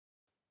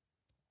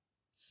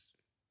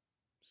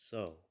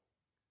So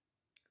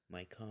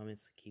my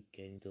comments keep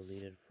getting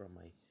deleted from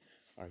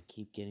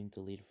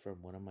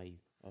one of my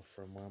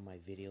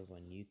videos on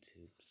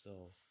YouTube.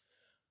 So,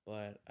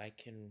 but I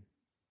can,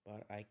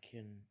 but I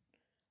can,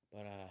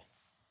 but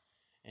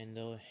and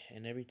though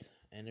and every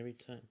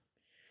time,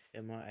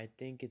 I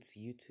think it's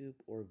YouTube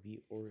or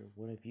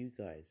one of you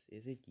guys.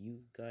 Is it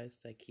you guys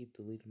that keep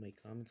deleting my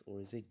comments, or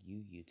is it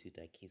you YouTube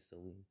that keeps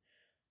deleting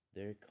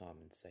their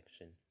comment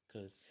section?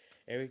 Because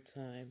every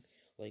time,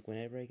 like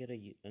whenever I get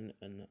a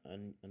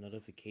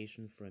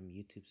notification from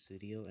YouTube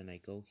Studio and I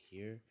go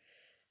here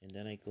and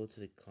then I go to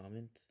the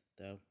comment,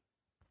 that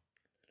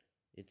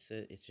it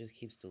just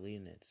keeps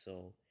deleting it.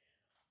 So,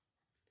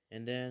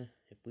 and then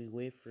if we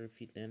wait for a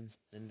few, then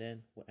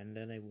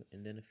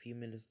a few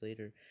minutes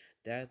later,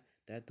 that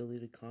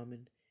deleted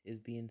comment is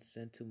being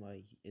sent to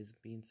my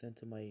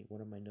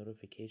one of my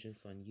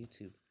notifications on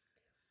YouTube.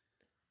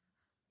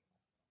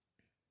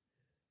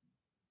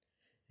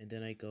 And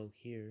then I go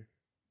here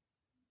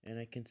and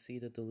I can see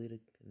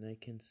I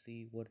can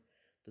see what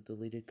the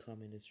deleted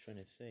comment is trying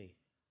to say.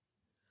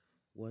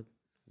 What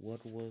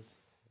was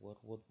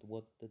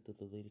what did the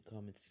deleted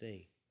comment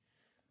say?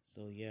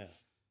 So yeah.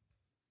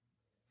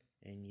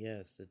 And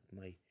yes,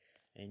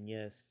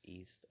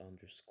 East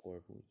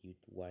underscore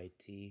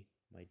YT.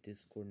 My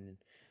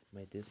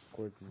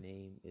Discord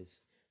name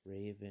is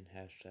rav3n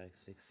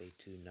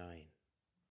 #6829.